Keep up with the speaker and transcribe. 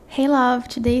Hey love,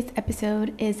 today's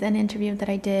episode is an interview that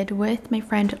I did with my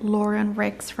friend Lauren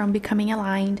Ricks from Becoming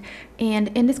Aligned. And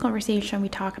in this conversation, we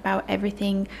talk about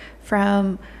everything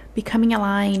from becoming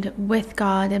aligned with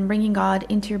God and bringing God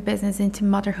into your business, into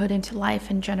motherhood, into life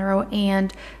in general.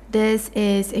 And this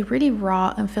is a really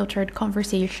raw, unfiltered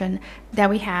conversation that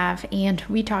we have, and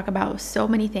we talk about so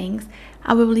many things.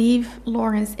 I will leave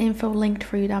Lauren's info linked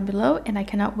for you down below, and I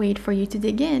cannot wait for you to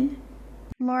dig in.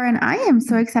 Lauren, I am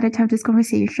so excited to have this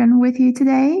conversation with you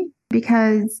today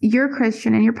because you're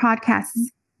Christian and your podcast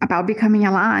is about becoming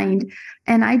aligned.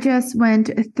 And I just went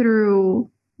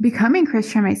through becoming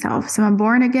Christian myself. So I'm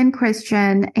born again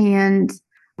Christian, and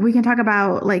we can talk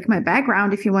about like my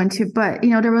background if you want to. But,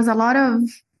 there was a lot of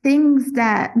things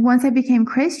that once I became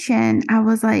Christian, I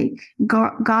was like,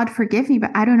 God forgive me,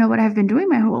 but I don't know what I've been doing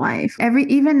my whole life.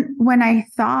 Even when I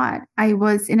thought I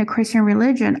was in a Christian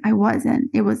religion, I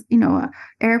wasn't. It was,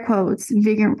 air quotes,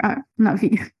 vegan, not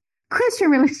vegan,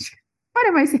 Christian religion. What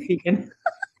am I saying? Vegan.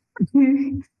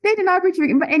 They did not preach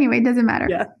vegan, but anyway, it doesn't matter.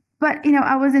 Yeah. But,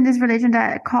 I was in this religion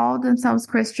that called themselves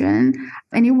Christian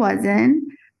and it wasn't.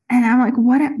 And I'm like,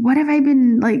 what have I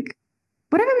been like?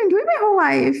 What have I been doing my whole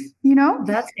life,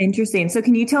 That's interesting. So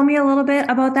can you tell me a little bit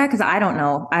about that? Because I don't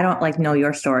know. I don't know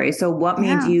your story. So what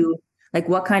made you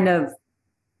what kind of,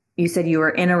 you said you were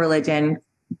in a religion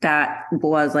that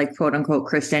was like quote unquote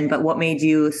Christian, but what made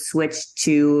you switch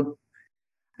to,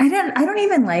 I don't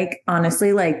even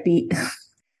honestly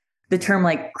the term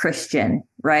like Christian,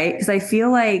 right? Because I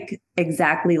feel like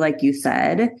exactly like you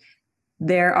said,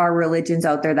 there are religions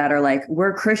out there that are like,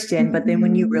 we're Christian, but then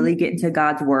when you really get into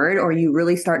God's word or you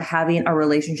really start having a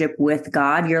relationship with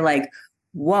God, you're like,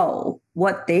 whoa,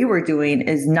 what they were doing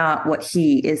is not what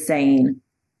he is saying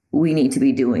we need to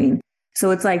be doing. So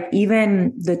it's like,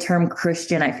 even the term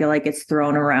Christian, I feel like it's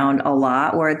thrown around a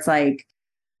lot where it's like,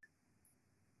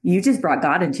 you just brought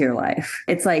God into your life.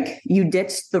 It's like you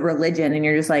ditched the religion and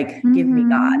you're just like, give me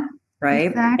God. Right.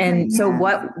 Exactly, and so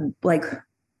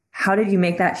how did you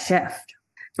make that shift?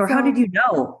 Or how did you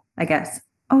know, I guess?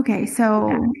 Okay,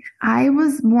 so I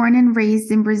was born and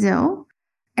raised in Brazil,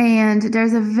 and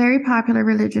there's a very popular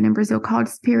religion in Brazil called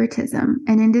Spiritism.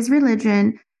 And in this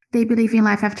religion, they believe in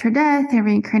life after death and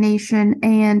reincarnation,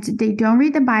 and they don't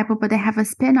read the Bible, but they have a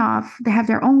spin-off. They have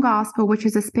their own gospel, which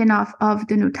is a spin-off of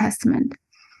the New Testament.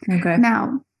 Okay.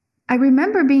 Now, I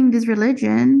remember being in this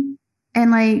religion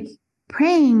and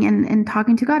praying and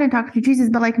talking to God and talking to Jesus,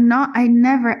 but I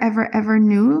never, ever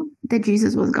knew that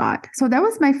Jesus was God. So that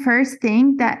was my first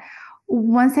thing that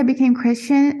once I became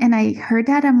Christian and I heard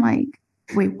that, I'm like,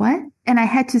 wait, what? And I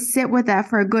had to sit with that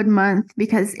for a good month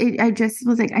because I just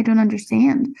was like, I don't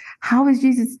understand. How is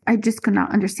Jesus? I just could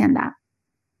not understand that.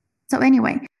 So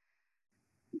anyway,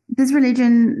 this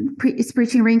religion is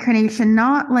preaching reincarnation,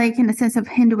 not like in the sense of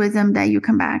Hinduism that you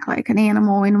come back like an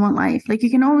animal in one life. Like you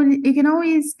can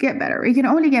always get better. You can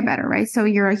only get better, right? So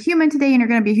you're a human today and you're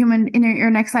going to be a human in your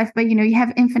next life, but you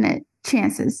have infinite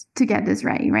chances to get this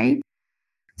right?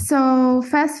 So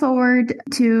fast forward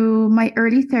to my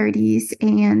early 30s,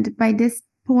 and by this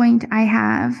point, I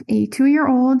have a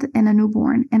 2-year-old and a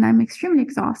newborn, and I'm extremely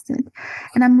exhausted.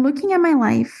 And I'm looking at my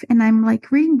life and I'm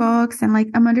reading books and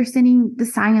I'm understanding the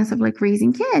science of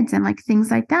raising kids and things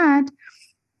like that.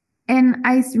 And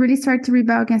I really start to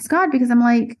rebel against God because I'm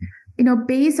like,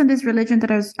 based on this religion that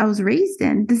I was raised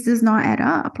in, this does not add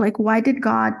up. Why did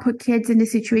God put kids in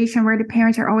this situation where the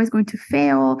parents are always going to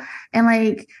fail and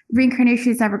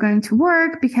reincarnation is never going to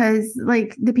work because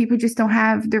the people just don't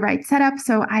have the right setup?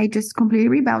 So I just completely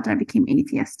rebelled and I became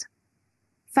atheist.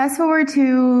 Fast forward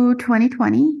to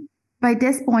 2020. By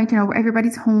this point,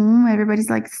 everybody's home, everybody's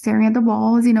staring at the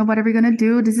walls, what are we going to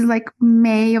do? This is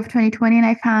May of 2020, and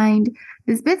I find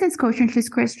this business coach, and she's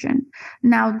Christian.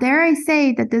 Now, dare I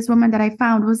say that this woman that I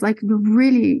found was the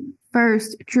really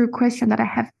first true Christian that I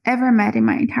have ever met in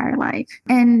my entire life.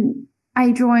 And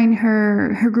I joined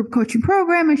her group coaching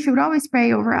program, and she would always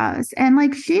pray over us.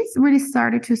 And she's really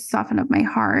started to soften up my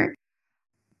heart.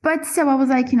 But still, I was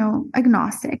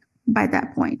agnostic by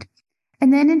that point.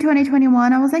 And then in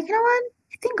 2021, I was like, you know what?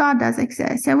 I think God does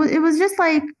exist. It was just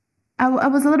I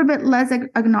was a little bit less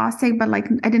agnostic, but I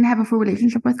didn't have a full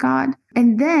relationship with God.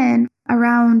 And then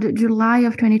around July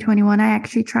of 2021, I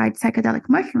actually tried psychedelic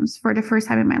mushrooms for the first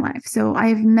time in my life. So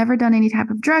I've never done any type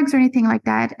of drugs or anything like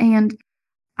that. And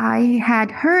I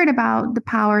had heard about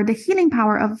the healing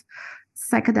power of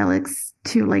psychedelics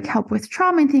to help with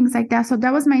trauma and things like that. So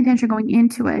that was my intention going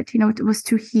into it. It was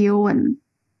to heal, and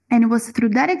it was through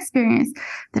that experience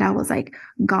that I was like,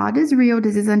 God is real.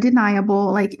 This is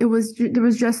undeniable. There was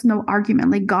just no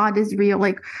argument. God is real.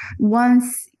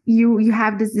 Once you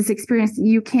have this experience,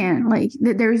 you can't like,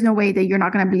 there is no way that you're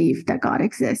not going to believe that God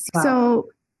exists. Wow. So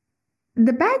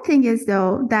the bad thing is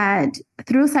though, that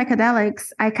through psychedelics,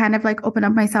 I kind of like open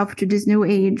up myself to this new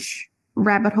age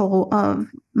rabbit hole of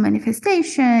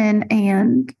manifestation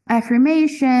and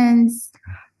affirmations,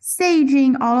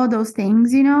 saging, all of those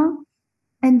things, you know?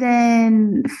 And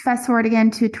then fast forward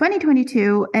again to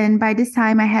 2022. And by this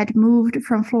time I had moved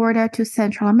from Florida to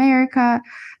Central America.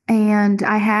 And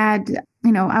I had,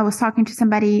 I was talking to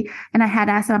somebody and I had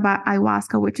asked them about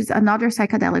ayahuasca, which is another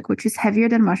psychedelic, which is heavier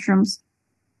than mushrooms.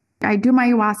 I do my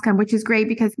ayahuasca, which is great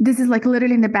because this is like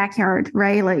literally in the backyard,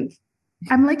 right? Like,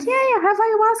 I'm like, yeah, I have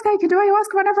ayahuasca. I can do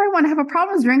ayahuasca whenever I want. I have a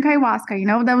problem, drink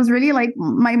ayahuasca. That was really like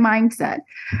my mindset.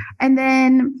 And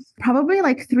then probably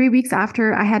like 3 weeks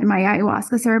after I had my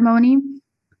ayahuasca ceremony,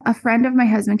 a friend of my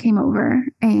husband came over,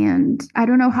 and I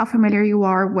don't know how familiar you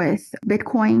are with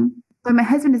Bitcoin, but my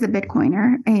husband is a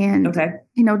Bitcoiner, and okay.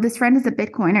 This friend is a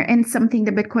Bitcoiner, and something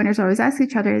the Bitcoiners always ask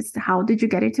each other is, how did you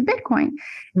get into Bitcoin?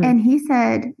 And he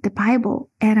said, the Bible.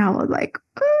 And I was like,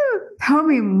 tell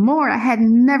me more. I had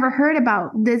never heard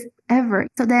about this ever.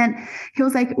 So then he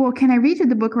was like, well, can I read you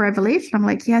the book of Revelation? I'm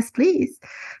like, yes, please.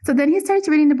 So then he starts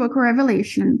reading the book of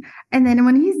Revelation. And then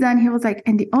when he's done, he was like,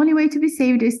 and the only way to be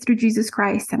saved is through Jesus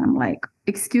Christ. And I'm like,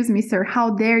 excuse me, sir,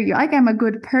 how dare you? Like, I'm a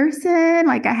good person.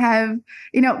 Like I have,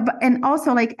 and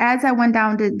also like, as I went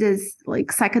down this like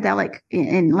psychedelic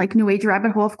in like new age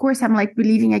rabbit hole, of course, I'm like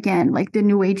believing again, like the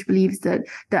new age believes the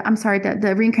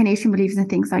reincarnation believes and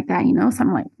things like that, So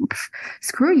I'm like,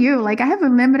 screw you. Like I have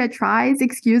unlimited tries,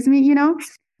 excuse me,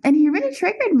 and he really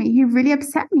triggered me. He really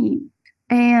upset me.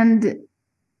 And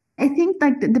I think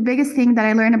like the biggest thing that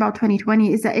I learned about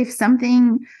 2020 is that if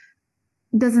something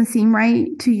doesn't seem right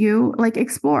to you, like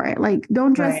explore it. Like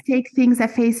don't just take things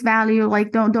at face value.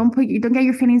 Like don't get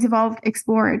your feelings involved,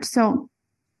 explore it. So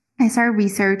I started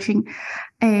researching,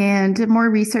 and the more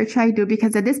research I do,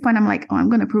 because at this point I'm like, oh, I'm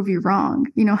going to prove you wrong.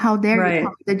 How dare you tell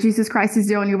me that Jesus Christ is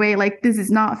the only way? Like, this is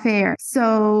not fair.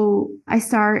 So I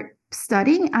start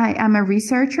studying. I am a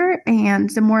researcher, and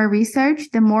the more I research,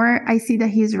 the more I see that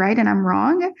he's right and I'm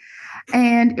wrong.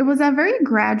 And it was a very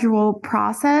gradual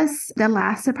process that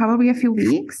lasted probably a few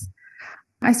weeks.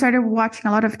 I started watching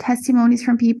a lot of testimonies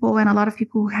from people, and a lot of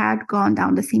people who had gone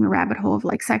down the same rabbit hole of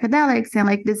like psychedelics and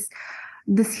like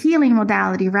this healing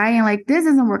modality, right? And like, this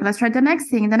doesn't work. Let's try the next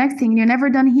thing. You're never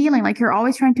done healing. Like you're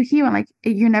always trying to heal, and like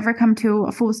you never come to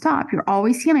a full stop. You're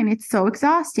always healing. It's so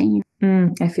exhausting.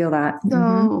 I feel that.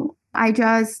 So I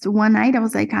just, one night I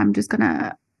was like, I'm just going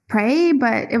to pray.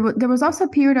 But there was also a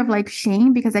period of like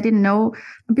shame because I didn't know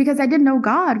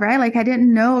God, right? Like I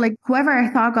didn't know, like whoever I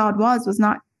thought God was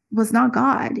not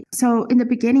God. So in the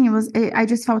beginning I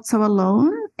just felt so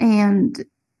alone and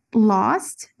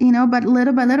lost, but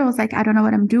little by little, I was like, I don't know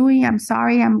what I'm doing. I'm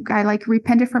sorry. I like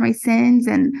repented for my sins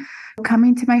and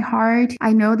coming to my heart.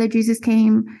 I know that Jesus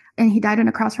came and he died on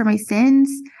the cross for my sins.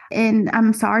 And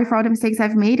I'm sorry for all the mistakes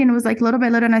I've made. And it was like little by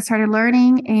little, and I started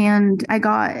learning, and I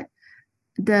got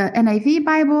the NIV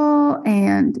Bible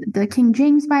and the King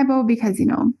James Bible because,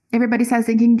 everybody says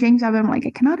the King James Bible. I'm like, I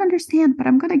cannot understand, but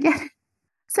I'm going to get it.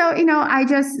 So, I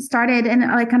just started, and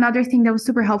like another thing that was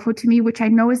super helpful to me, which I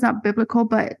know is not biblical,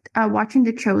 but watching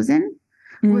The Chosen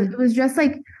was just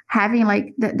like having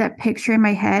like that picture in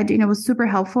my head, was super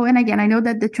helpful. And again, I know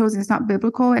that The Chosen is not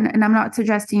biblical, and I'm not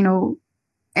suggesting,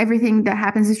 everything that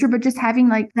happens is true, but just having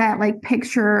like that like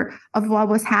picture of what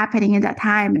was happening in that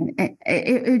time,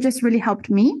 it just really helped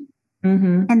me.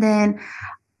 And then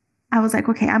I was like,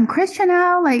 okay, I'm Christian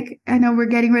now. Like, I know we're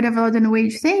getting rid of all the new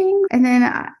age things. And then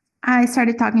I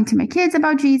started talking to my kids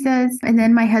about Jesus. And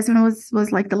then my husband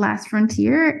was like the last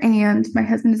frontier. And my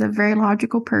husband is a very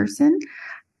logical person.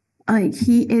 Like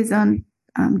he is on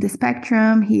the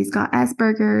spectrum. He's got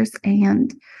Asperger's.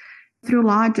 And through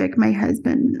logic, my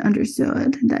husband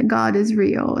understood that God is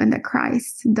real and that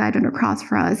Christ died on the cross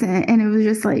for us. And it was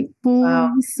just like full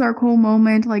circle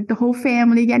moment, like the whole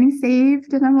family getting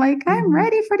saved. And I'm like, I'm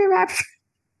ready for the rapture.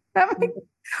 I'm like,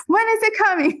 when is it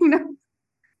coming?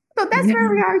 So that's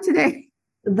where we are today.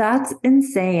 That's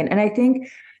insane. And I think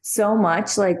so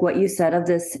much like what you said of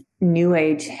this new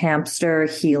age hamster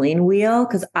healing wheel,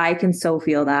 because I can so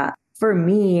feel that. For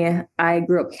me, I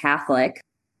grew up Catholic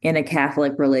in a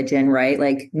Catholic religion, right?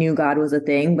 Like knew God was a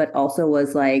thing, but also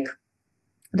was like,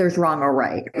 there's wrong or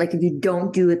right. Like if you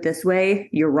don't do it this way,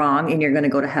 you're wrong and you're going to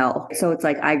go to hell. So it's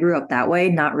like, I grew up that way,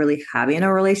 not really having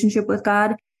a relationship with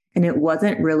God. And it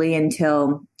wasn't really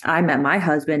until I met my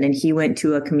husband and he went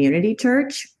to a community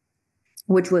church,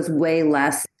 which was way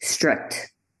less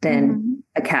strict than Mm-hmm.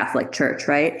 a Catholic church,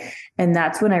 right? And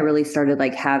that's when I really started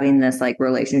like having this like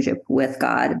relationship with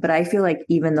God. But I feel like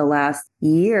even the last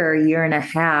year and a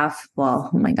half, well,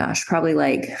 oh my gosh, probably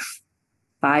like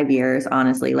 5 years,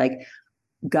 honestly, like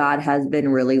God has been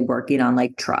really working on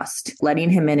like trust, letting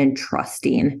him in and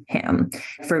trusting him.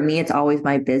 For me, it's always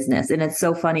my business. And it's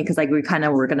so funny because like we're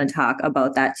going to talk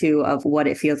about that too, of what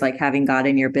it feels like having God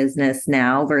in your business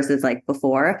now versus like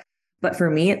before. But for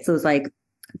me, it's those like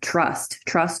trust.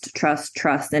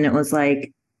 And it was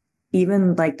like,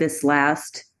 even like this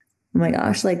last, oh my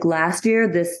gosh, like last year,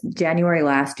 this January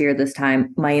last year, this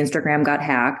time, my Instagram got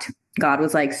hacked. God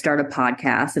was like, start a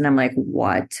podcast. And I'm like,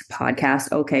 what podcast?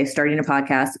 Okay, starting a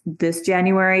podcast. This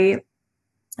January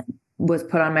was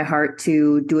put on my heart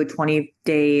to do a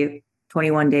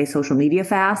 21-day social media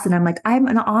fast. And I'm like, I'm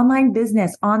an online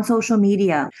business on social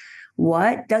media.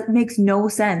 What? That makes no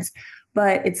sense.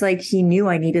 But it's like he knew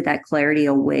I needed that clarity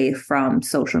away from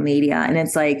social media. And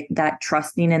it's like that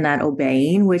trusting and that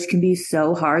obeying, which can be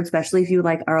so hard, especially if you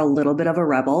like are a little bit of a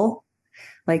rebel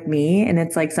like me. And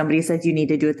it's like somebody says you need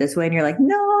to do it this way. And you're like,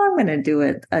 no, I'm going to do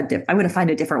it. I'm going to find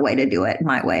a different way to do it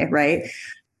my way. Right.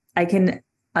 I can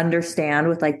understand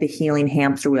with like the healing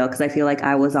hamster wheel, because I feel like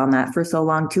I was on that for so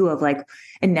long too, of like,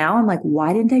 and now I'm like,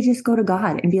 why didn't I just go to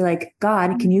God and be like,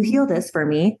 God, can you heal this for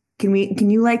me? Can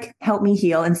you like help me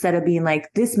heal, instead of being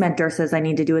like, this mentor says I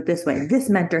need to do it this way. This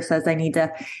mentor says I need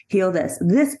to heal this.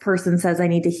 This person says I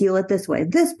need to heal it this way.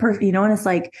 This person, and it's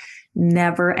like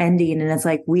never ending. And it's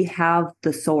like, we have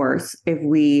the source if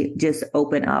we just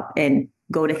open up and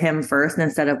go to him first,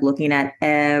 instead of looking at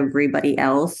everybody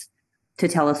else to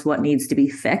tell us what needs to be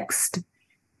fixed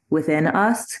within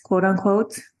us, quote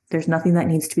unquote. There's nothing that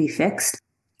needs to be fixed.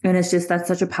 And it's just, that's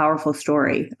such a powerful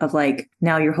story of like,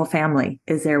 now your whole family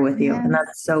is there with you. Yes. And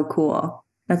that's so cool.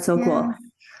 That's so cool.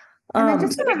 And I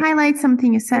just want to highlight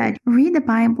something you said. Read the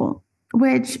Bible,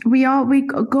 which we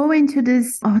go into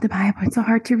this, oh, the Bible, it's so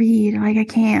hard to read. Like, I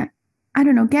can't. I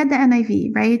don't know, get the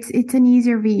NIV, right? It's an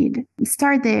easier read.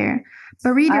 Start there.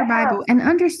 But read your Bible and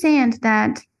understand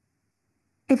that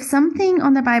if something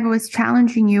on the Bible is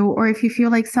challenging you, or if you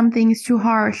feel like something is too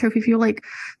harsh, or if you feel like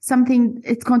something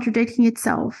it's contradicting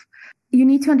itself, you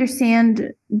need to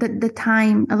understand the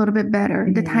time a little bit better,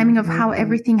 the timing of how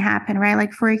everything happened, right?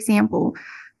 Like, for example,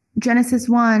 Genesis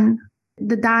 1,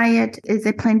 the diet is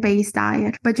a plant-based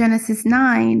diet, but Genesis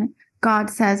 9, God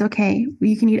says, okay,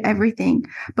 you can eat everything.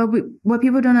 But what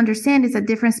people don't understand is the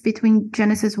difference between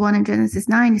Genesis 1 and Genesis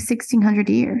 9 is 1,600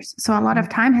 years. So a lot of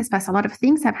time has passed. A lot of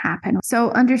things have happened.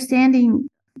 So understanding,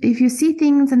 if you see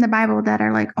things in the Bible that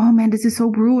are like, oh man, this is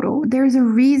so brutal, there's a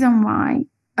reason why.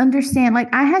 Understand,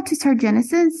 like, I had to start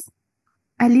Genesis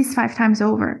at least 5 times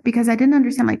over because I didn't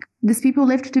understand, like, these people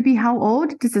lived to be how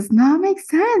old? This does not make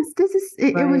sense.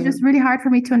 It was just really hard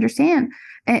for me to understand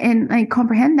and like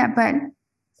comprehend that. But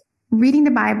reading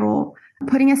the Bible,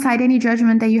 putting aside any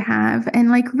judgment that you have, and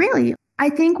like, really, I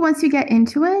think once you get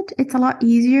into it, it's a lot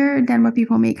easier than what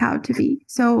people make out to be.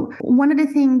 So one of the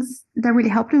things that really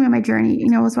helped me in my journey,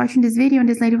 I was watching this video and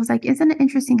this lady was like, isn't it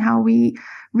interesting how we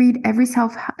read every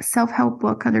self-help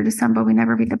book under the sun, but we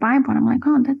never read the Bible? And I'm like,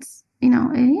 oh, that's,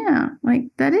 yeah, like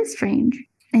that is strange.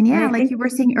 And yeah, like you were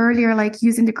saying earlier, like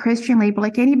using the Christian label,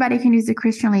 like anybody can use the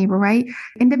Christian label, right?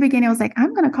 In the beginning, I was like,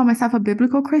 I'm going to call myself a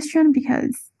biblical Christian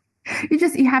because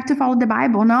you have to follow the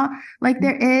Bible, not like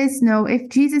there is no, if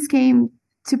Jesus came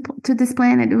to this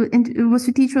planet and it was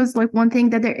to teach us like one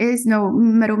thing, that there is no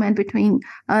middleman between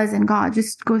us and God.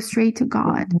 Just go straight to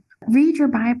God. Read your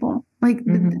Bible. Like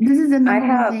this is the number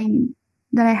one thing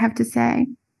that I have to say.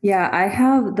 Yeah, I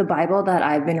have the Bible that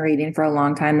I've been reading for a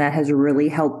long time that has really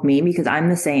helped me, because I'm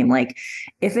the same. Like,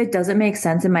 if it doesn't make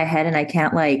sense in my head and I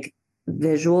can't like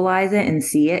visualize it and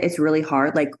see it, it's really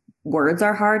hard. Like, words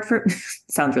are hard for,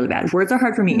 sounds really bad. Words are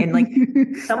hard for me. And like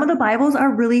some of the Bibles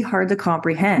are really hard to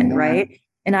comprehend, right?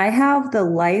 And I have the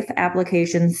Life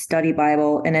Application Study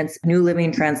Bible, and it's New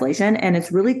Living Translation. And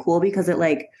it's really cool because it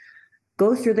like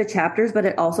goes through the chapters, but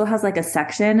it also has like a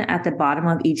section at the bottom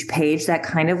of each page that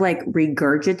kind of like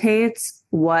regurgitates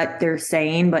what they're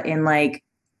saying, but in like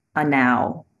a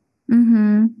now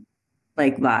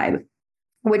like vibe,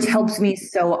 which helps me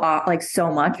so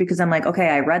much, because I'm like, okay,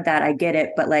 I read that, I get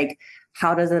it, but like,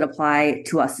 how does it apply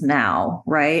to us now?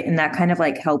 Right. And that kind of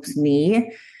like helps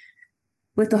me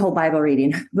with the whole Bible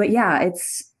reading. But yeah,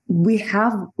 we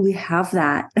have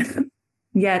that.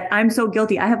 Yet I'm so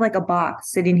guilty. I have like a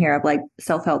box sitting here of like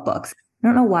self-help books. I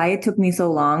don't know why it took me so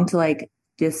long to like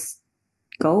just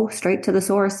go straight to the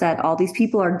source that all these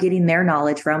people are getting their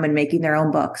knowledge from and making their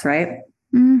own books, right?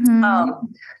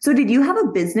 So did you have a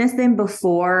business then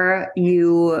before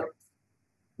you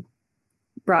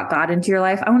brought God into your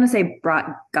life? I want to say brought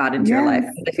God into your life.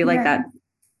 I feel like that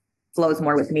flows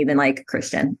more with me than like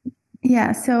Christian.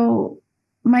 Yeah. So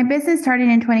my business started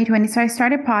in 2020. So I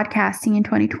started podcasting in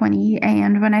 2020.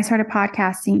 And when I started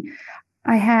podcasting,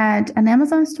 I had an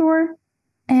Amazon store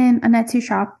and an Etsy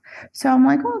shop. So I'm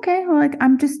like, oh, okay, well, like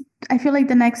I feel like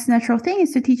the next natural thing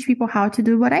is to teach people how to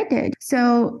do what I did.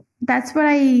 So that's what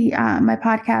my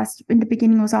podcast in the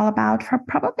beginning was all about for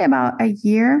probably about a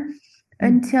year,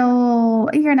 until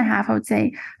a year and a half, I would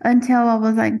say, until I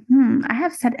was like, I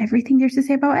have said everything there's to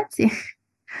say about Etsy.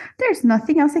 There's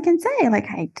nothing else I can say. Like,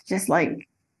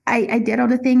 I did all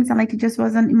the things and like, it just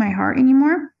wasn't in my heart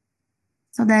anymore.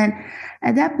 So then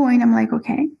at that point, I'm like,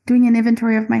 okay, doing an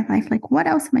inventory of my life. Like, what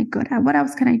else am I good at? What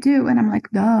else can I do? And I'm like,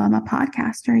 duh, I'm a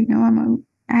podcaster.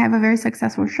 I have a very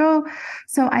successful show.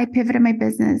 So I pivoted my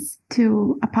business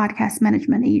to a podcast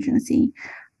management agency,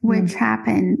 which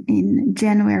happened in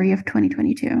January of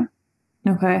 2022.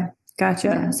 Okay. Gotcha.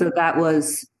 Yeah. So that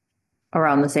was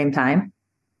around the same time?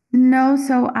 No.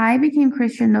 So I became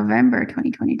Christian November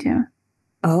 2022.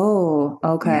 Oh,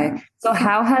 okay. Yeah. So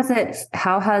how has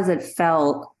it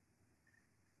felt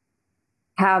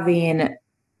having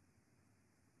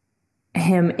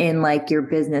him in like your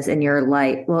business and your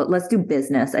life? Well, let's do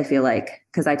business. I feel like,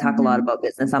 because I talk a lot about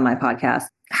business on my podcast.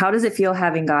 How does it feel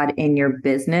having God in your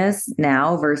business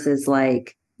now versus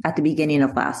like at the beginning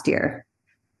of last year?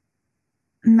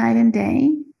 Night and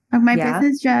day. Like my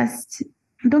business just,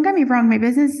 don't get me wrong, my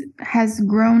business has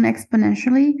grown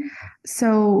exponentially.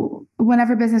 So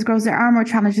whenever business grows, there are more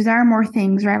challenges, there are more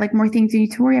things, right? Like more things you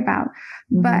need to worry about.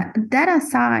 But that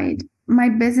aside, my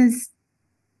business,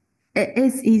 it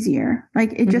is easier.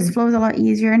 Like it just flows a lot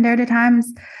easier. And there are the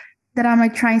times that I'm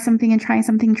like trying something.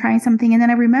 And then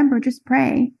I remember, just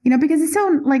pray, because it's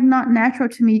so like not natural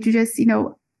to me to just,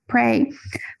 pray.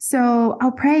 So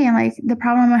I'll pray and like the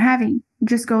problem I'm having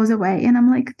just goes away. And I'm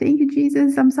like, thank you,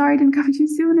 Jesus. I'm sorry I didn't come to you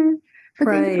sooner. But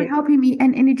thank you for helping me.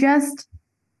 And it just,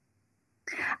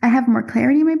 I have more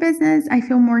clarity in my business. I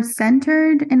feel more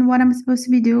centered in what I'm supposed to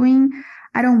be doing.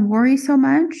 I don't worry so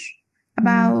much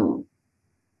about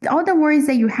all the worries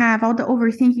that you have, all the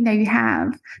overthinking that you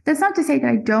have. That's not to say that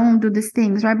I don't do these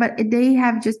things, right? But they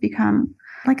have just become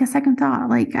like a second thought.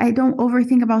 Like I don't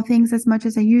overthink about things as much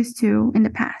as I used to in the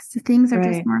past. Things are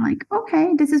just more like,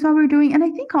 okay, this is what we're doing. And I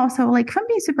think also, like, if I'm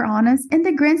being super honest, in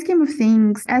the grand scheme of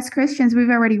things, as Christians, we've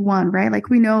already won, right? Like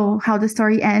we know how the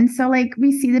story ends. So like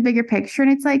we see the bigger picture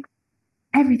and it's like,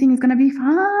 everything is going to be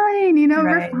fine.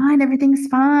 We're fine. Everything's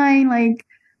fine. Like,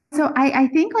 so I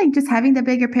think like just having the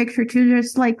bigger picture too,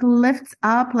 just like lifts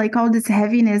up like all this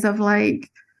heaviness of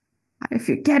like, if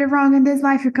you get it wrong in this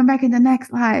life, you come back in the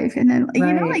next life. And then,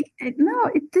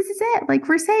 this is it. Like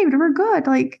we're saved. We're good.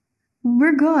 Like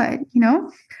we're good,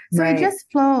 So it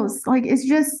just flows. Like it's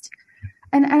just,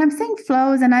 and I'm saying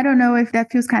flows, and I don't know if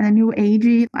that feels kind of new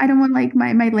agey. I don't want like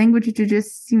my language to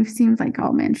just seems like,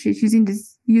 oh man, she's using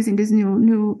this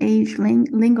new age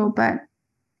lingo, but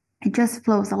it just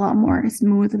flows a lot more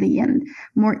smoothly and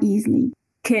more easily.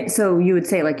 So you would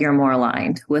say like you're more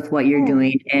aligned with what you're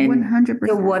doing, and 100%.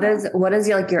 So what is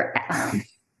like your?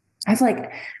 I feel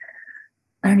like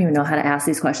I don't even know how to ask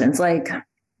these questions. Like,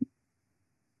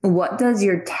 what does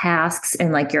your tasks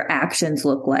and like your actions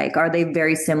look like? Are they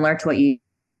very similar to what you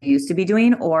used to be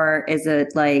doing, or is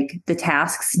it like the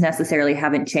tasks necessarily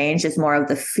haven't changed? It's more of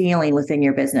the feeling within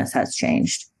your business has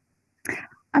changed.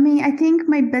 I mean, I think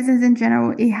my business in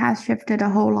general, it has shifted a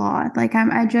whole lot. Like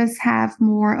I just have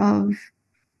more of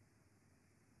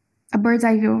a bird's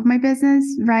eye view of my business,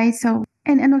 right? So,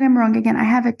 and don't get me wrong, again, I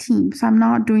have a team, so I'm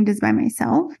not doing this by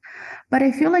myself. But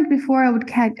I feel like before I would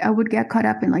get caught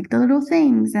up in like the little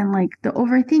things and like the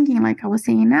overthinking, like I was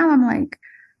saying. Now I'm like,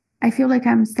 I feel like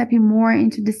I'm stepping more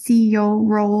into the CEO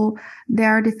role.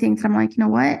 There are the things that I'm like, you know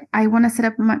what? I want to set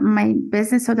up my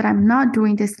business so that I'm not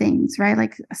doing these things, right?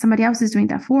 Like somebody else is doing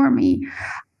that for me.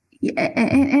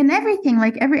 And everything,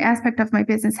 like every aspect of my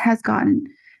business has gotten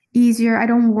easier. I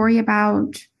don't worry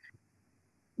about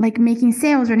like making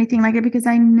sales or anything like that, because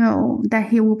I know that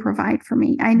he will provide for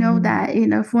me. I know that,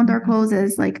 if one door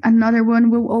closes, like another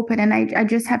one will open, and I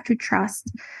just have to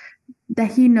trust that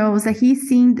he knows, that he's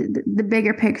seen the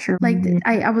bigger picture. Like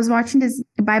I was watching this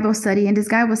Bible study, and this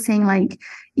guy was saying like,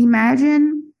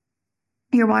 imagine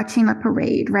you're watching a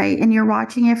parade, right? And you're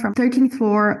watching it from 13th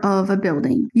floor of a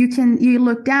building. You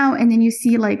look down and then you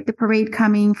see like the parade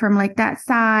coming from like that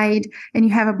side, and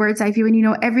you have a bird's eye view and you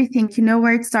know everything. You know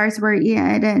where it starts, where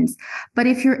it ends. But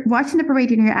if you're watching the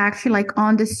parade and you're actually like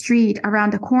on the street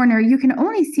around the corner, you can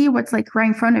only see what's like right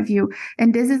in front of you.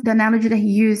 And this is the analogy that he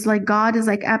used. Like God is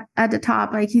like up at the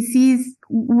top, like he sees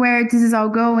where this is all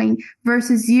going,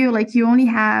 versus you, like you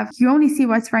only see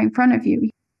what's right in front of you.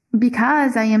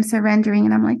 Because I am surrendering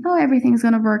and I'm like, oh, everything's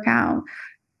going to work out.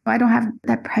 I don't have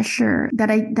that pressure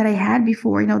that I had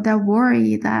before, that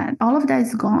worry, that all of that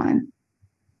is gone.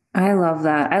 I love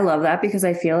that. I love that because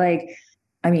I feel like,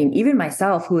 I mean, even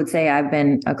myself who would say I've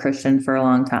been a Christian for a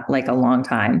long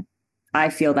time, I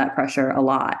feel that pressure a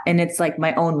lot. And it's like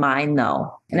my own mind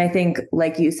though. And I think,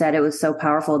 like you said, it was so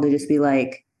powerful to just be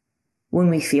like, when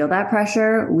we feel that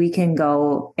pressure, we can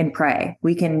go and pray.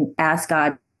 We can ask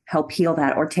God, help heal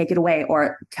that, or take it away,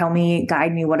 or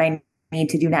guide me what I need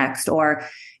to do next. Or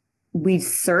we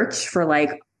search for like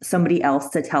somebody else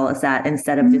to tell us that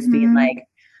instead of just being like,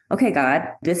 okay, God,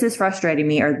 this is frustrating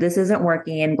me, or this isn't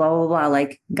working, and blah, blah, blah.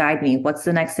 Like, guide me. What's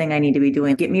the next thing I need to be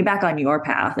doing? Get me back on your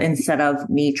path instead of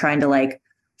me trying to like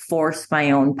force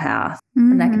my own path.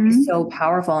 And that can be so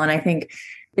powerful. And I think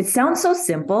it sounds so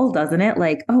simple, doesn't it?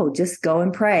 Like, oh, just go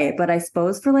and pray. But I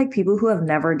suppose for like people who have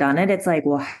never done it, it's like,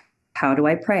 well, how do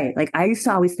I pray? Like I used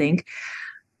to always think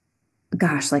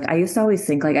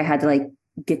like I had to like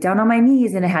get down on my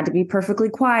knees and it had to be perfectly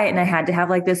quiet and I had to have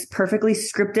like this perfectly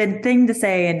scripted thing to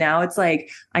say. And now it's like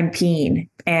I'm peeing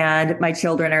and my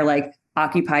children are like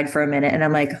occupied for a minute and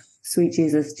I'm like, sweet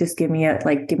Jesus, just give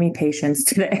me patience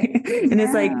today. And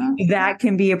it's like, that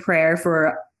can be a prayer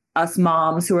for us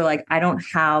moms who are like, I don't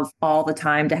have all the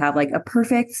time to have like a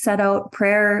perfect set out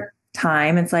prayer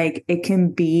time. It's like, it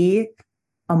can be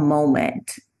a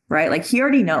moment, right? Like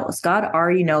God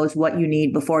already knows what you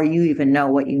need before you even know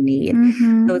what you need.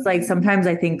 So it's like, sometimes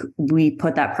I think we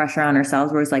put that pressure on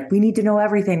ourselves where it's like, we need to know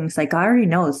everything. It's like, God already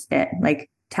knows it. Like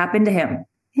tap into him.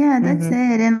 Yeah, that's it.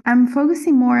 And I'm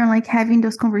focusing more on like having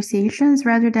those conversations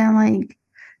rather than like,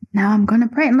 now I'm going to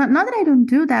pray. Not that I don't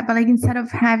do that, but like instead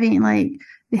of having like,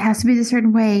 it has to be a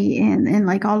certain way and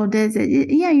like all of this.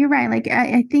 Yeah, you're right. Like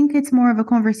I think it's more of a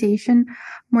conversation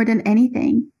more than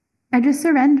anything. I just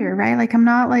surrender, right? Like, I'm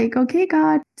not like, okay,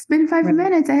 God, it's been 5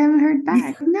 minutes. I haven't heard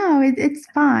back. No, it's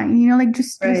fine. Like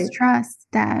just trust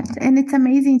that. And it's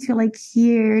amazing to like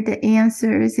hear the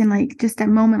answers in like just that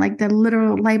moment, like the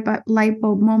literal light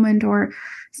bulb moment, or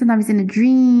sometimes in a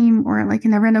dream or like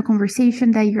in a random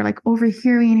conversation that you're like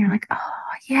overhearing and you're like, oh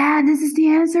yeah, this is the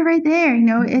answer right there.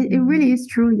 It really is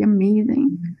truly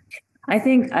amazing. I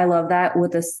think I love that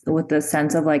with the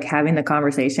sense of like having the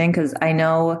conversation. Cause I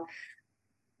know,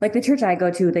 like the church I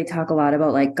go to, they talk a lot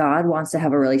about like God wants to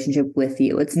have a relationship with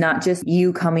you. It's not just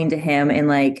you coming to him and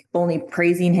like only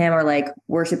praising him or like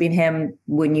worshiping him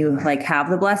when you like have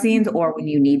the blessings or when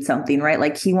you need something, right?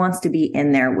 Like he wants to be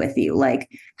in there with you, like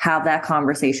have that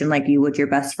conversation like you would your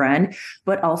best friend,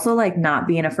 but also like not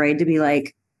being afraid to be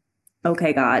like,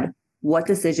 okay, God, what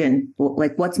decision,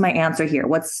 like what's my answer here?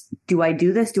 Do I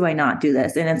do this? Do I not do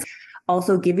this? And it's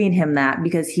also giving him that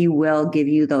because he will give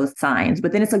you those signs.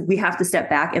 But then it's like, we have to step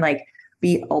back and like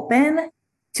be open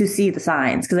to see the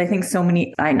signs. Cause I think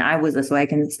I was this way, I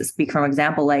can speak from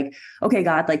example, like, okay,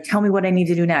 God, like tell me what I need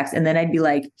to do next. And then I'd be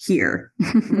like, here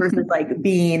versus like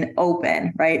being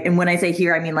open. Right. And when I say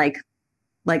here, I mean like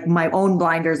my own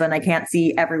blinders and I can't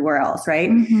see everywhere else. Right.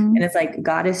 And it's like,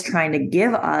 God is trying to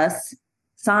give us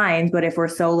signs, but if we're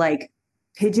so like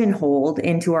pigeonholed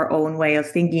into our own way of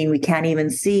thinking, we can't even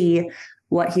see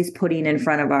what he's putting in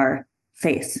front of our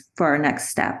face for our next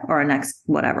step or our next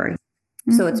whatever.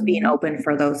 So it's being open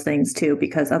for those things too,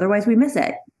 because otherwise we miss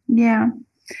it. Yeah.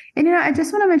 And I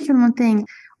just want to mention one thing.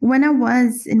 When I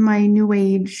was in my new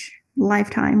age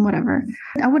lifetime, whatever,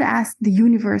 I would ask the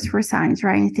universe for signs,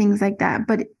 right? And things like that.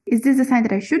 But is this a sign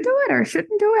that I should do it or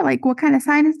shouldn't do it? Like, what kind of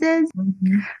sign is this?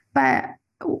 But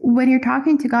when you're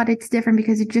talking to God, it's different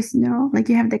because you just know, like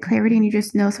you have the clarity and you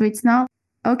just know. So it's not,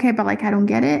 okay, but like, I don't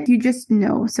get it. You just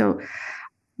know. So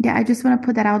yeah, I just want to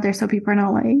put that out there so people are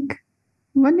not like,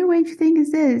 what new age thing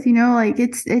is this? Like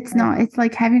it's not, it's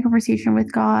like having a conversation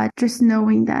with God, just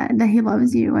knowing that he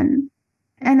loves you.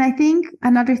 And I think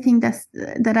another thing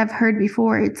that I've heard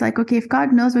before, it's like, okay, if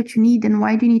God knows what you need, then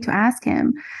why do you need to ask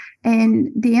him? And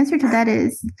the answer to that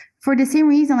is for the same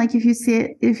reason, like if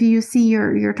you see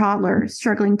your toddler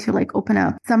struggling to like open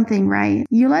up something, right?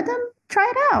 You let them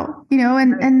try it out,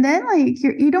 and then like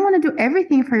you don't want to do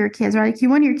everything for your kids, right? Like you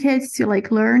want your kids to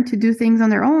like learn to do things on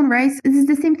their own, right? So this is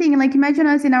the same thing. Like imagine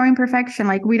us in our imperfection,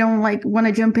 like we don't like want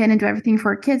to jump in and do everything for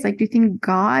our kids. Like do you think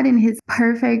God in his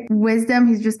perfect wisdom,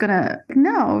 he's just gonna,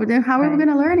 no, then how are we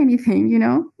gonna learn anything,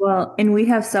 Well, and we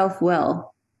have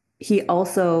self-will. He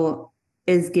also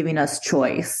is giving us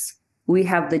choice. We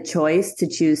have the choice to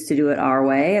choose to do it our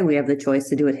way, and we have the choice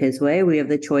to do it his way. We have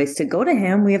the choice to go to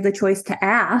him. We have the choice to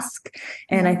ask.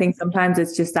 And I think sometimes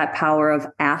it's just that power of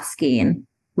asking.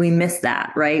 We miss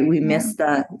that, right? We miss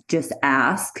the just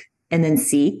ask and then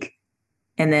seek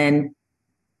and then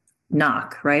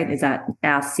knock, right? Is that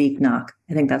ask, seek, knock?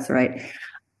 I think that's the right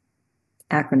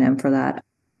acronym for that.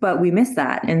 But we miss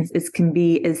that. And it can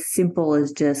be as simple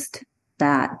as just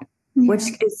that, which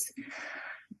is,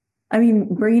 I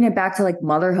mean, bringing it back to like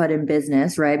motherhood and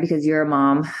business, right? Because you're a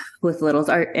mom with littles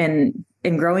and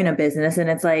growing a business. And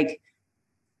it's like,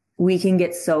 we can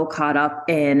get so caught up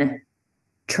in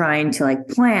trying to like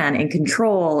plan and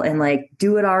control and like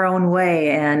do it our own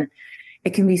way. And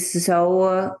it can be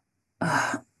so,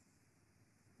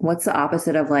 what's the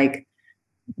opposite of like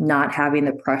not having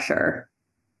the pressure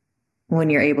when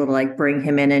you're able to like bring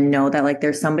him in and know that like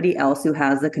there's somebody else who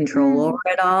has the control over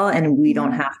it all and we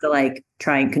don't have to like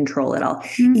try and control it all.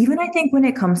 Even I think when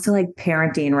it comes to like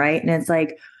parenting, right? And it's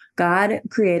like God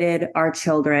created our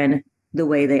children the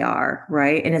way they are,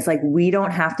 right? And it's like we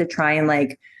don't have to try and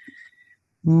like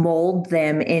mold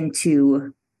them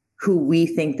into who we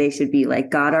think they should be. Like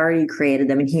God already created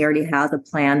them and he already has a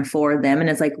plan for them. And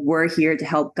it's like we're here to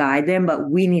help guide them, but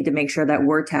we need to make sure that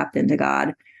we're tapped into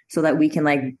God so that we can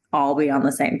like all be on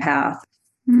the same path.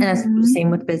 And it's the same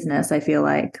with business, I feel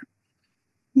like.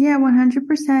 Yeah,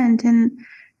 100%. And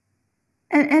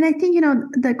I think,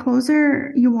 the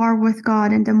closer you are with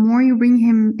God and the more you bring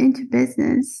him into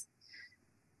business,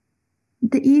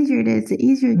 the easier it is, the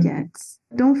easier it gets.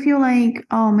 Don't feel like,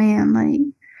 oh man, like,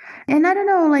 and I don't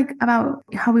know like about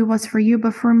how it was for you,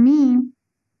 but for me,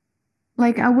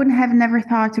 like I wouldn't have never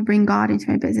thought to bring God into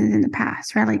my business in the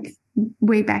past, right? Like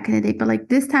way back in the day. But like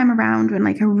this time around when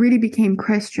like I really became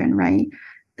Christian, right?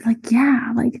 Like,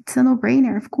 yeah, like it's a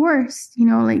no-brainer, of course,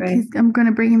 like I'm going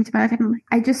to bring him to my life. And like,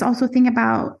 I just also think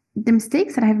about the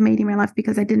mistakes that I have made in my life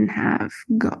because I didn't have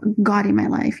God in my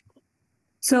life.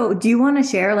 So do you want to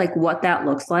share like what that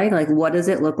looks like? Like, what does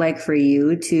it look like for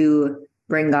you to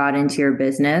bring God into your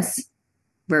business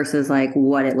versus like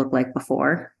what it looked like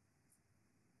before?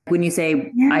 When you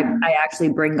say I actually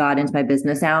bring God into my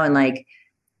business now, and like,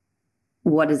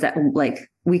 what is that like?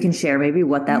 We can share maybe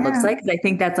what that looks like. Cause I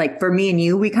think that's like for me and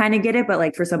you, we kind of get it, but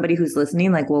like for somebody who's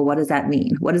listening, like, well, what does that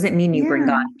mean? What does it mean you bring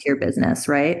God into your business?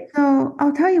 Right. So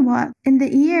I'll tell you what, in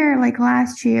the year, like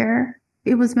last year,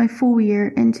 it was my full year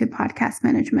into podcast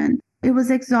management. It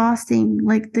was exhausting,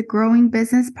 like the growing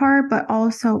business part, but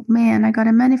also, man, I got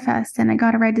to manifest and I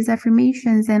got to write these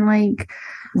affirmations and like,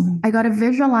 I got to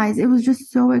visualize. It was just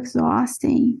so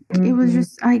exhausting. It was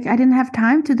just like, I didn't have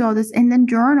time to do all this. And then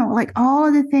journal, like all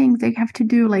of the things they have to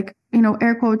do, like,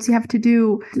 air quotes you have to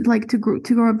do, like to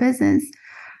grow a business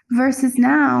versus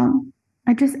now.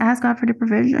 I just ask God for the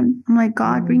provision. I'm like,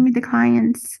 God, bring me the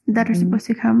clients that are supposed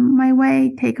to come my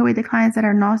way. Take away the clients that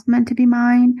are not meant to be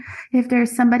mine. If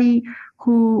there's somebody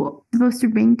who is supposed to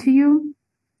bring to you,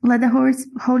 let the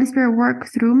Holy Spirit work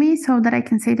through me so that I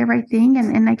can say the right thing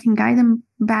and I can guide them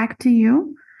back to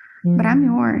you. But I'm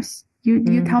yours.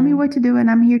 You tell me what to do and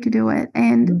I'm here to do it.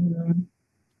 And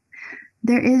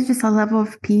there is just a level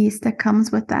of peace that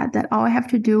comes with that all I have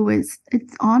to do is,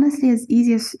 it's honestly as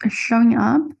easy as showing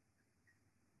up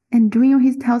and doing what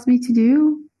he tells me to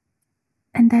do.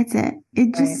 And that's it.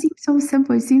 It just seems so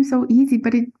simple. It seems so easy,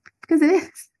 but because it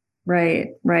is. Right.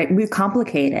 We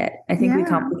complicate it. I think we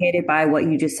complicate it by what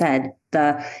you just said.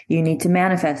 You need to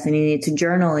manifest and you need to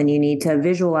journal and you need to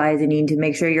visualize and you need to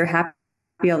make sure you're happy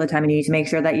all the time. And you need to make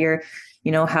sure that you're,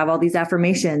 have all these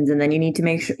affirmations. And then you need to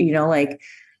make sure, like,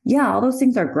 yeah, all those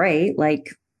things are great. Like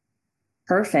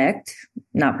perfect,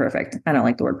 not perfect. I don't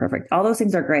like the word perfect. All those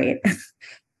things are great.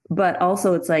 But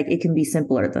also it's like, it can be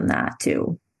simpler than that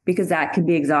too, because that can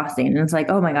be exhausting. And it's like,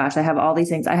 oh my gosh, I have all these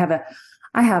things. I have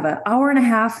an hour and a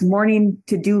half morning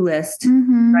to-do list,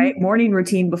 right? Morning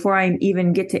routine before I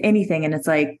even get to anything. And it's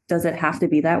like, does it have to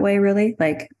be that way? Really?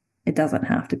 Like it doesn't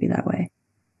have to be that way.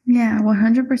 Yeah,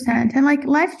 100%. And like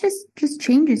life just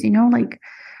changes, like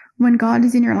when God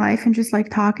is in your life and just like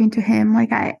talking to him,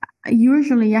 like I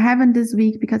haven't this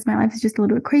week because my life is just a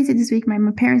little bit crazy this week. My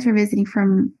parents are visiting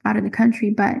from out of the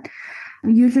country, but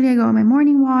usually I go on my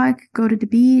morning walk, go to the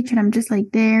beach, and I'm just like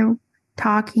there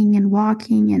talking and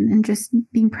walking and just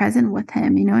being present with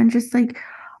him, and just like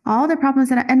all the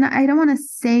problems and I don't want to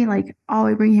say like, oh,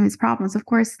 I bring him his problems. Of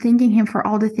course, thanking him for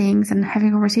all the things and having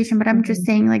a conversation, but I'm just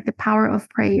saying like the power of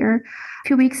prayer. A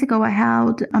few weeks ago, I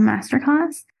held a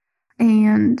masterclass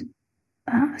and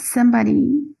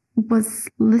somebody was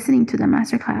listening to the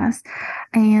masterclass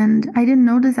and I didn't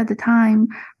notice at the time,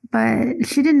 but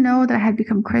she didn't know that I had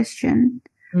become Christian.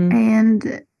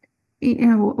 And,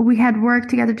 we had worked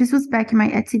together. This was back in my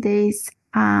Etsy days.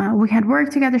 We had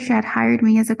worked together. She had hired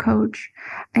me as a coach.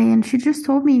 And she just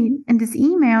told me in this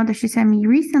email that she sent me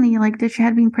recently, like that she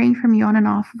had been praying for me on and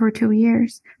off for 2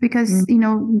 years because,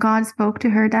 God spoke to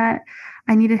her that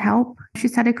I needed help. She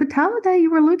said, I could tell that you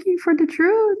were looking for the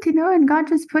truth, and God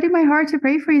just put in my heart to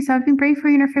pray for you. So I've been praying for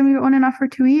you and your family on and off for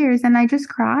 2 years. And I just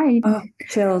cried. Oh,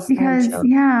 chills. Because, chills.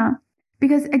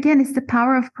 Because again, it's the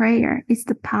power of prayer. It's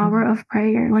the power of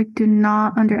prayer. Like, do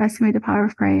not underestimate the power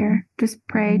of prayer. Just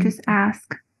pray, just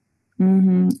ask.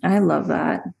 I love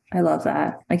that. I love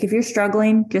that. Like if you're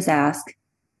struggling, just ask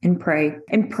and pray.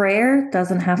 And prayer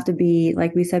doesn't have to be,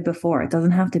 like we said before, it doesn't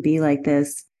have to be like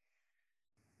this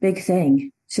big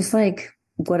thing. It's just like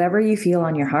whatever you feel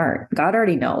on your heart. God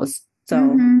already knows.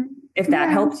 So if that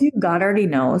helps you, God already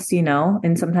knows,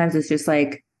 and sometimes it's just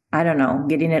like, I don't know,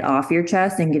 getting it off your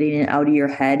chest and getting it out of your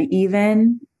head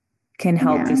even can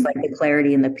help just like the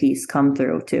clarity and the peace come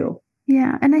through too.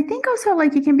 Yeah. And I think also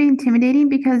like it can be intimidating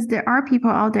because there are people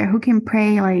out there who can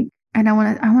pray like, and I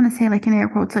want to say like in air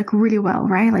quotes, like really well,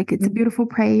 right? Like it's a beautiful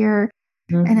prayer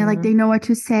and then, like they know what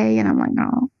to say. And I'm like,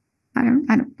 no, I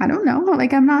don't know.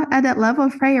 Like I'm not at that level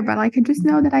of prayer, but I can just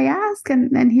know that I ask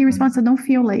and he responds. I don't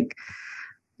feel like,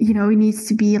 it needs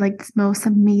to be like this most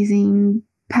amazing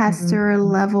pastor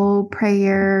level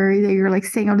prayer that you're like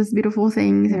saying all these beautiful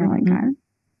things. And you're like,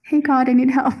 hey God, I need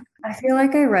help. I feel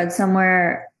like I read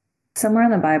somewhere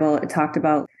in the Bible, it talked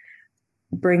about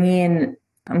bringing,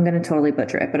 I'm going to totally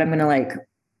butcher it, but I'm going to like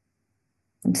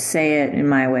say it in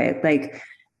my way, like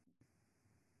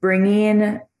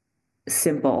bringing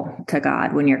simple to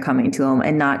God when you're coming to him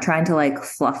and not trying to like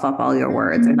fluff up all your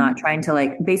words or not trying to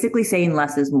like basically saying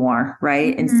less is more,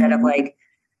 right? Instead of like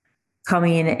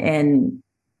coming and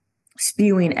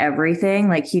spewing everything,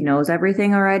 like he knows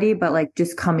everything already, but like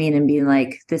just coming and being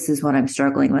like, this is what I'm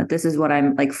struggling with. This is what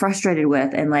I'm like frustrated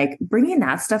with. And like bringing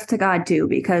that stuff to God too,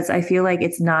 because I feel like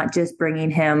it's not just bring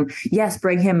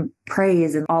him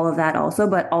praise and all of that also,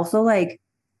 but also like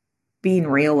being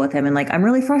real with him and like, I'm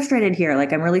really frustrated here.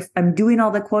 Like I'm doing all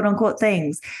the quote unquote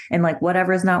things and like,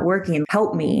 whatever's not working,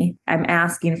 help me. I'm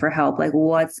asking for help. Like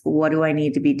what do I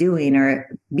need to be doing or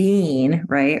being,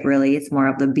 right? Really, it's more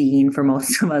of the being for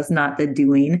most of us, not the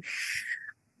doing,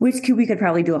 which we could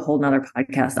probably do a whole nother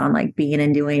podcast on like being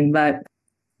and doing, but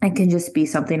it can just be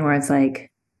something where it's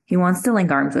like, he wants to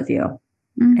link arms with you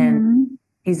and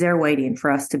he's there waiting for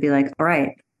us to be like, all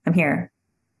right, I'm here.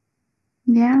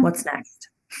 Yeah. What's next?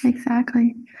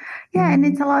 Exactly. Yeah. And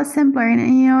it's a lot simpler.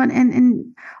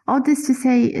 And all this to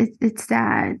say it's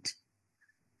that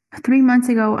 3 months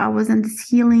ago, I was on this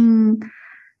healing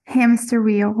hamster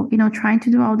wheel, trying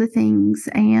to do all the things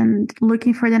and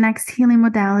looking for the next healing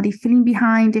modality, feeling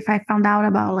behind if I found out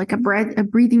about like a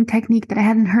breathing technique that I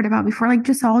hadn't heard about before, like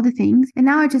just all the things. And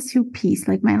now I just feel peace.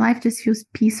 Like my life just feels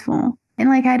peaceful. And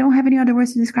like, I don't have any other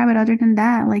words to describe it other than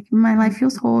that. Like my life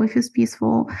feels whole, it feels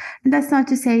peaceful. And that's not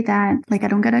to say that like, I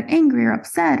don't get angry or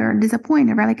upset or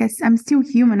disappointed, right? Like I'm still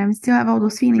human. I still have all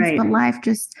those feelings, but life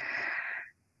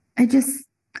I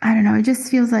don't know. It just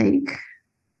feels like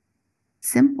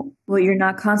simple. Well, you're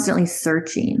not constantly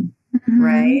searching,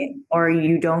 right? Or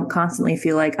you don't constantly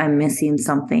feel like I'm missing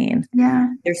something. Yeah.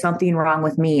 There's something wrong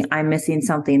with me. I'm missing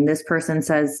something. This person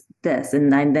says this,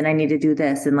 and then I need to do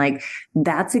this. And like,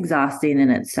 that's exhausting in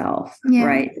itself,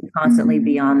 right? Constantly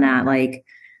be on that like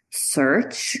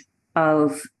search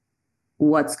of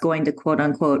what's going to quote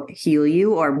unquote heal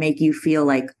you or make you feel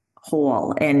like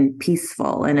whole and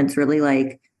peaceful. And it's really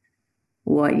like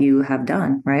what you have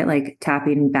done, right? Like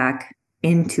tapping back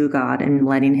into God and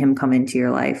letting him come into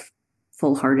your life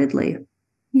full-heartedly.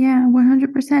 Yeah,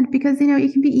 100%. Because,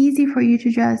 it can be easy for you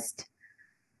to just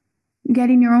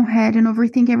get in your own head and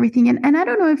overthink everything. And I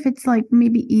don't know if it's like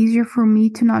maybe easier for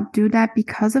me to not do that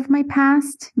because of my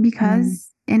past,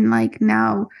 because in like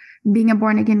now being a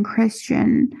born again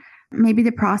Christian, maybe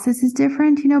the process is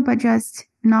different, but just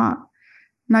not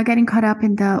getting caught up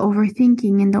in the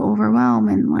overthinking and the overwhelm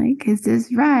and like, is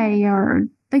this right? Or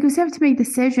like we still have to make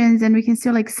decisions and we can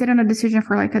still like sit on a decision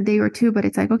for like a day or two, but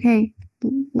it's like, okay,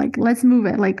 like let's move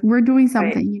it. Like we're doing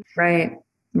something.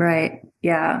 Right.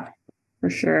 Yeah, for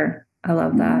sure. I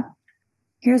love that.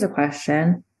 Here's a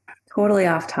question, totally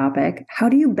off topic. How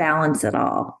do you balance it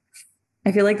all?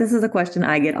 I feel like this is a question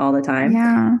I get all the time.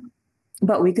 Yeah.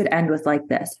 but we could end with like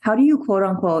this. How do you quote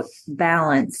unquote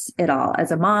balance it all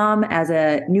as a mom, as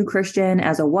a new Christian,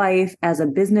 as a wife, as a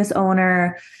business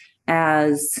owner,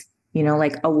 as, you know,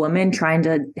 like a woman trying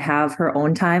to have her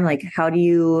own time? Like, how do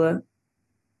you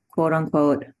quote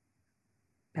unquote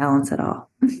balance it all?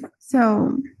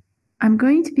 So I'm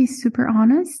going to be super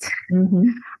honest. Mm-hmm.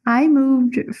 I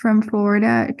moved from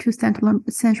Florida to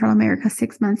Central America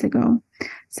 6 months ago.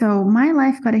 So my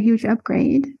life got a huge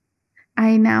upgrade.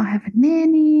 I now have a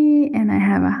nanny and I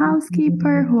have a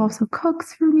housekeeper who also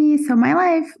cooks for me. So my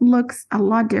life looks a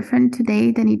lot different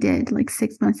today than it did like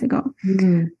 6 months ago.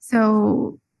 Mm-hmm.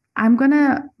 So I'm going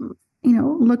to,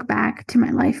 look back to my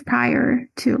life prior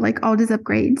to like all these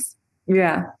upgrades.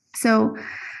 Yeah. So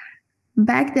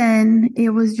back then, it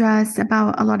was just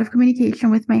about a lot of communication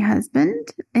with my husband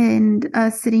and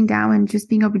us sitting down and just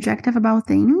being objective about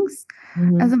things,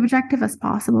 as objective as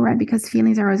possible, right? Because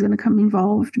feelings are always going to come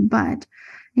involved. But,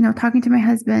 talking to my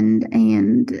husband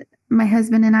and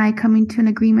I coming to an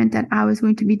agreement that I was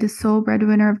going to be the sole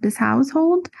breadwinner of this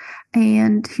household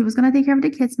and he was going to take care of the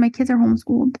kids. My kids are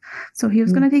homeschooled. So he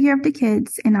was going to take care of the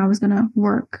kids and I was going to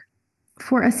work.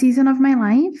 For a season of my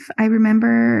life, I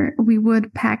remember we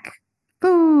would pack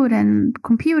food and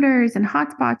computers and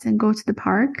hotspots and go to the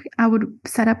park. I would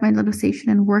set up my little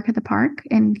station and work at the park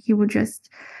and he would just,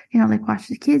 watch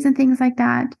the kids and things like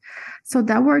that. So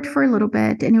that worked for a little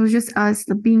bit and it was just us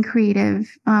being creative.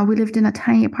 We lived in a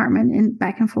tiny apartment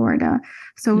back in Florida.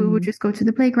 So we would just go to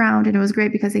the playground and it was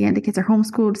great because again, the kids are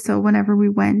homeschooled. So whenever we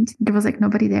went, there was like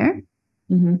nobody there.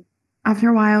 Mm-hmm. After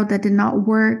a while, that did not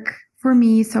work for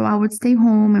me. So I would stay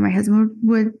home and my husband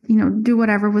would, do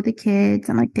whatever with the kids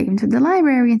and like take them to the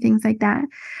library and things like that.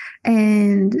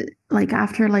 And like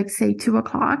after like say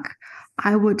 2:00,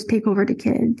 I would take over the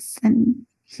kids and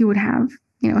he would have,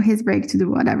 his break to do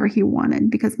whatever he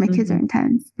wanted because my kids are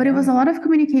intense. But it was a lot of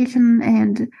communication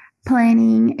and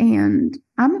planning and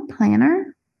I'm a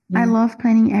planner. I love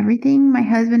planning everything. My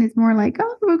husband is more like,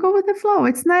 oh, we'll go with the flow.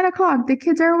 It's 9:00. The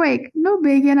kids are awake. No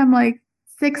biggie. And I'm like,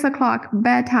 6:00,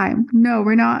 bedtime. No,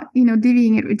 we're not,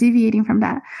 deviating from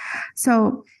that.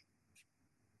 So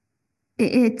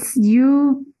it's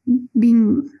you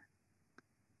being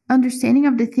understanding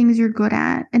of the things you're good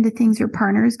at and the things your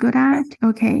partner is good at.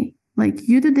 Okay, like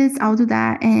you do this, I'll do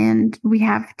that. And we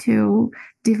have to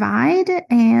divide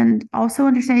and also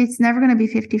understand it's never going to be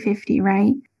 50-50,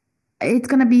 right? It's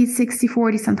going to be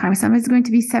 60-40 sometimes. Sometimes it's going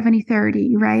to be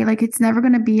 70-30, right? Like it's never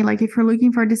going to be like if you're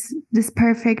looking for this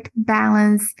perfect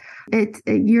balance,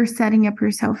 you're setting up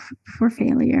yourself for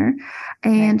failure.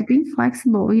 And being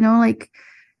flexible, like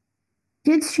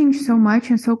kids change so much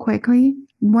and so quickly.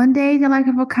 One day they're like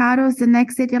avocados, the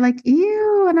next day they're like,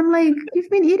 ew. And I'm like,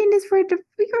 you've been eating this for your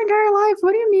entire life.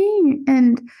 What do you mean?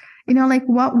 And, like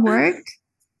what worked?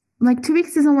 Like 2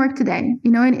 weeks doesn't work today,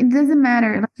 and it doesn't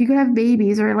matter. Like you could have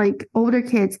babies or like older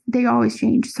kids. They always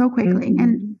change so quickly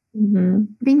and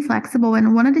being flexible.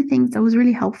 And one of the things that was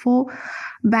really helpful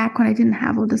back when I didn't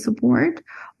have all the support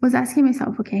was asking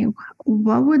myself, okay,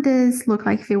 what would this look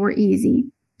like if it were easy?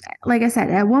 Like I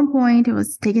said, at one point it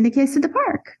was taking the kids to the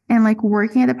park and like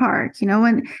working at the park,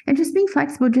 and just being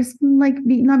flexible, just like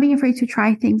not being afraid to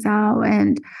try things out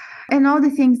and all the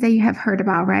things that you have heard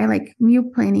about, right? Like meal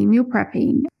planning, meal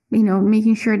prepping,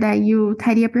 making sure that you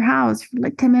tidy up your house for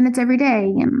like 10 minutes every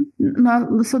day. And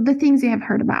so the things you have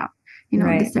heard about,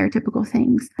 right. The stereotypical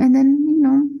things. And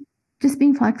then, just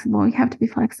being flexible. You have to be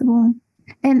flexible.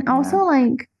 And also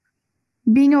like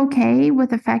being okay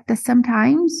with the fact that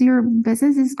sometimes your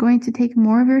business is going to take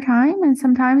more of your time and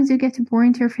sometimes you get to pour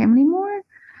into your family more.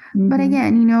 Mm-hmm. But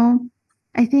again,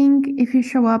 I think if you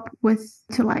show up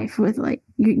to life with like,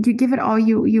 you give it all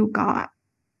you got.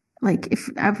 Like if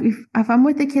I'm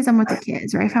with the kids, I'm with the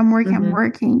kids, right? If I'm working, I'm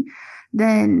working,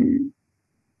 then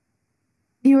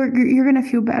you're going to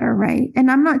feel better, right?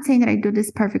 And I'm not saying that I do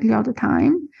this perfectly all the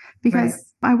time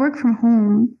because I work from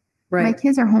home. Right. My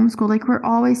kids are homeschooled. Like we're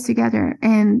always together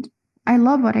and I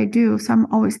love what I do. So I'm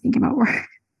always thinking about work.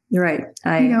 You're right.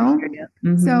 I hear you.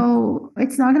 Mm-hmm. So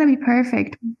it's not going to be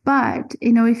perfect, but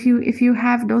if you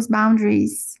have those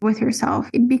boundaries with yourself,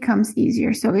 it becomes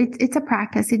easier. So it's a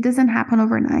practice. It doesn't happen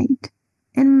overnight.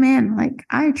 And man, like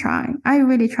I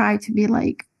really try to be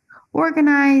like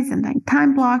organized and like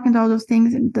time block and all those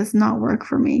things. And it does not work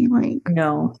for me. Like,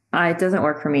 no, it doesn't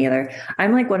work for me either.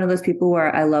 I'm like one of those people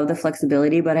where I love the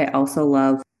flexibility, but I also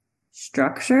love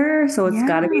structure. So it's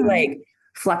got to be like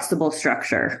flexible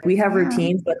structure. We have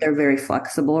routines, but they're very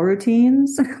flexible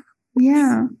routines.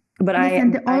 Yeah. But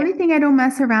the only thing I don't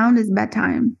mess around is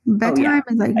bedtime. Bedtime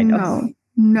is like,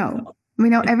 no.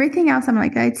 Everything else I'm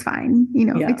like, it's fine.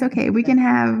 It's okay. We can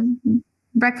have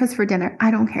breakfast for dinner.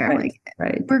 I don't care.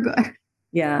 Right. We're good.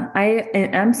 Yeah.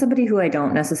 I'm somebody who I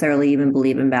don't necessarily even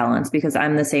believe in balance, because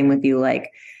I'm the same with you. Like,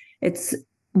 it's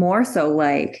more so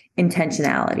like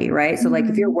intentionality, right? So like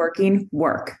if you're working,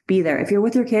 work, be there. If you're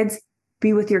with your kids,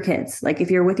 be with your kids. Like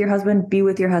if you're with your husband, be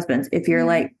with your husbands. If you're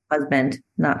like husband,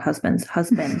 not husbands,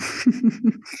 husband. I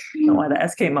don't know why the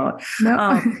S came out.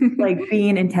 Nope. Like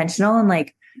being intentional and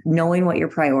like knowing what your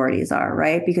priorities are,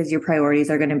 right? Because your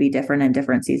priorities are going to be different in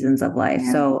different seasons of life.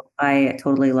 Yeah. So I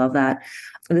totally love that.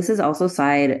 This is also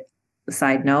side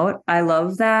note. I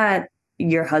love that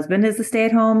your husband is a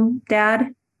stay-at-home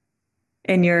dad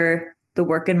and you're the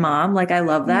working mom. Like, I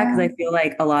love that, because I feel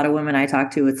like a lot of women I talk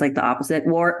to, it's like the opposite,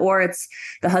 or it's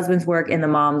the husband's work and the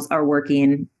moms are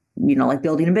working, you know, like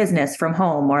building a business from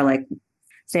home, or like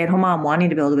stay-at-home mom wanting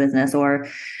to build a business, or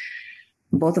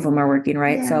both of them are working,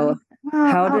 right? Yeah. So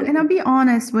and I'll be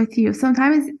honest with you.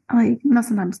 Sometimes, like, not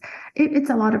sometimes, it's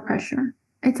a lot of pressure.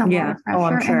 It's a lot of pressure. Oh,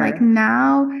 I'm sure. And like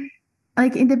now,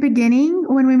 like in the beginning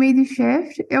when we made the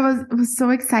shift, it was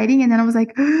so exciting. And then I was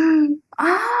like,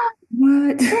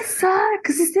 what? This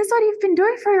sucks. Is this what you've been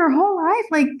doing for your whole life?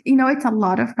 Like, you know, it's a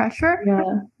lot of pressure.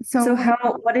 Yeah. So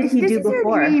what did he do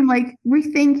before? Your dream, like,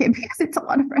 rethink it, because it's a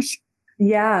lot of pressure.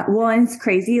 Yeah. Well, and it's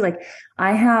crazy. Like,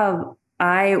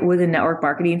 I was in network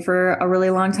marketing for a really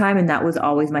long time, and that was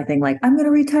always my thing. Like, I'm going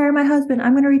to retire my husband.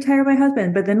 I'm going to retire my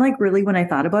husband. But then, like, really, when I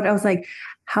thought about it, I was like,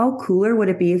 how cooler would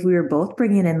it be if we were both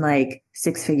bringing in like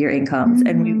 6-figure incomes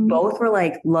and we both were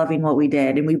like loving what we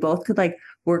did, and we both could like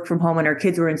work from home and our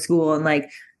kids were in school. And like,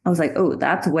 I was like, oh,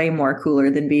 that's way more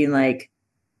cooler than being like,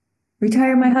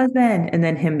 retire my husband. And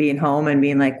then him being home and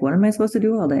being like, what am I supposed to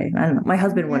do all day? I don't know. My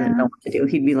husband wouldn't know what to do.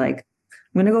 He'd be like,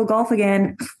 I'm going to go golf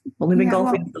again. Only been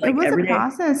golfing for like every day. It was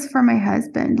a process for my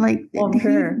husband. Like, he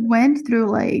went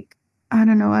through like, I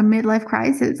don't know, a midlife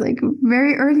crisis, like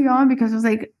very early on, because it was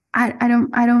like, I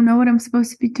don't know what I'm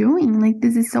supposed to be doing. Like,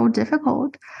 this is so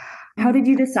difficult. How did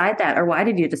you decide that? Or why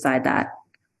did you decide that?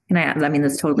 Can I ask? I mean,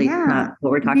 that's totally not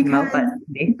what we're talking about, but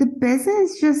the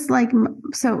business just like,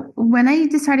 so when I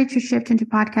decided to shift into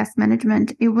podcast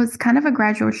management, it was kind of a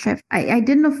gradual shift. I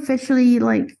didn't officially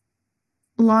like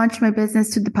launch my business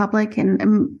to the public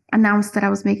and announce that I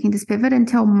was making this pivot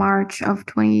until March of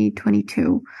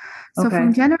 2022. So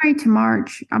from January to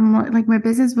March, I'm like, my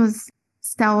business was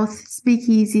stealth,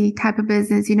 speakeasy type of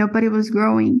business, you know, but it was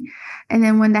growing. And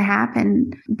then when that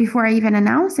happened, before I even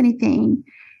announced anything,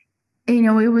 you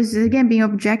know, it was again being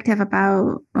objective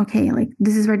about, okay, like,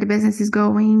 this is where the business is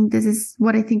going. This is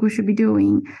what I think we should be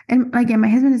doing. And again, my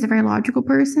husband is a very logical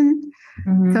person.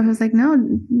 So he was like, no,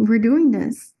 we're doing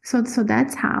this. So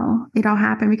that's how it all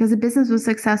happened, because the business was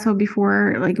successful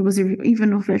before like it was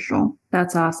even official.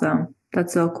 That's awesome.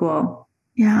 That's so cool.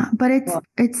 Yeah, but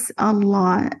it's a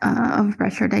lot of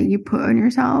pressure that you put on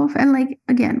yourself. And like,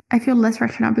 again, I feel less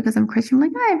pressure now because I'm Christian.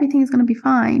 I'm like, everything is going to be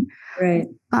fine. Right.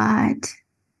 But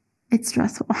it's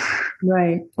stressful.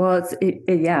 Right. Well,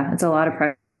 it's a lot of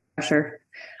pressure.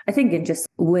 I think it just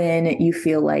when you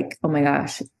feel like, oh my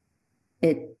gosh,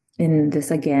 and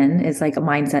this again is like a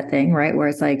mindset thing, right? Where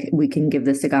it's like, we can give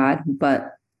this to God,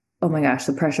 but oh my gosh,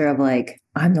 the pressure of like,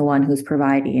 I'm the one who's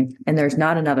providing and there's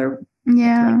not another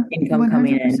income 100%.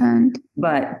 Coming in,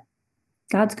 but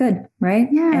God's good, right?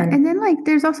 Yeah. And then like,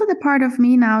 there's also the part of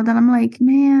me now that I'm like,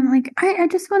 man, like, I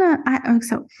just want to,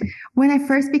 so when I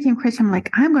first became Christian, I'm like,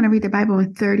 I'm going to read the Bible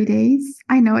in 30 days.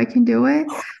 I know I can do it.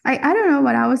 I don't know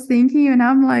what I was thinking. And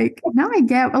I'm like, now I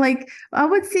get, like, I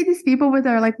would see these people with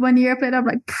their like 1 year plan. I'm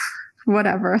like,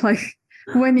 whatever, like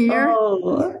 1 year.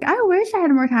 I wish I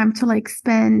had more time to like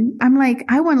spend. I'm like,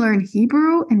 I want to learn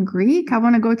Hebrew and Greek. I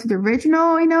want to go to the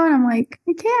original, you know, and I'm like,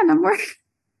 I can't, I'm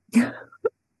working.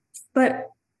 But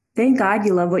thank God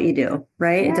you love what you do,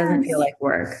 right? Yes. It doesn't feel like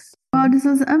work. Well, this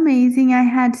was amazing. I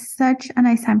had such a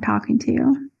nice time talking to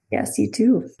you. Yes, you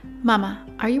too. Mama,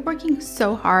 are you working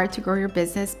so hard to grow your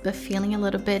business, but feeling a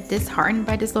little bit disheartened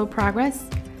by the slow progress?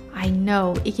 I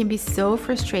know it can be so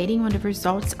frustrating when the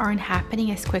results aren't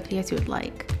happening as quickly as you'd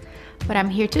like. But I'm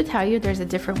here to tell you there's a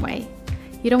different way.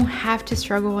 You don't have to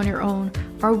struggle on your own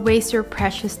or waste your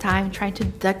precious time trying to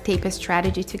duct tape a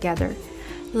strategy together.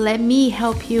 Let me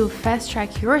help you fast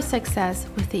track your success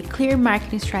with a clear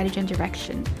marketing strategy and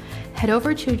direction. Head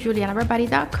over to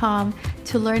julianabarbati.com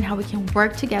to learn how we can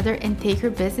work together and take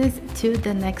your business to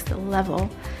the next level.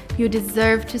 You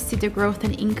deserve to see the growth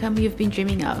and income you've been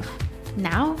dreaming of.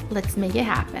 Now, let's make it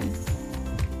happen.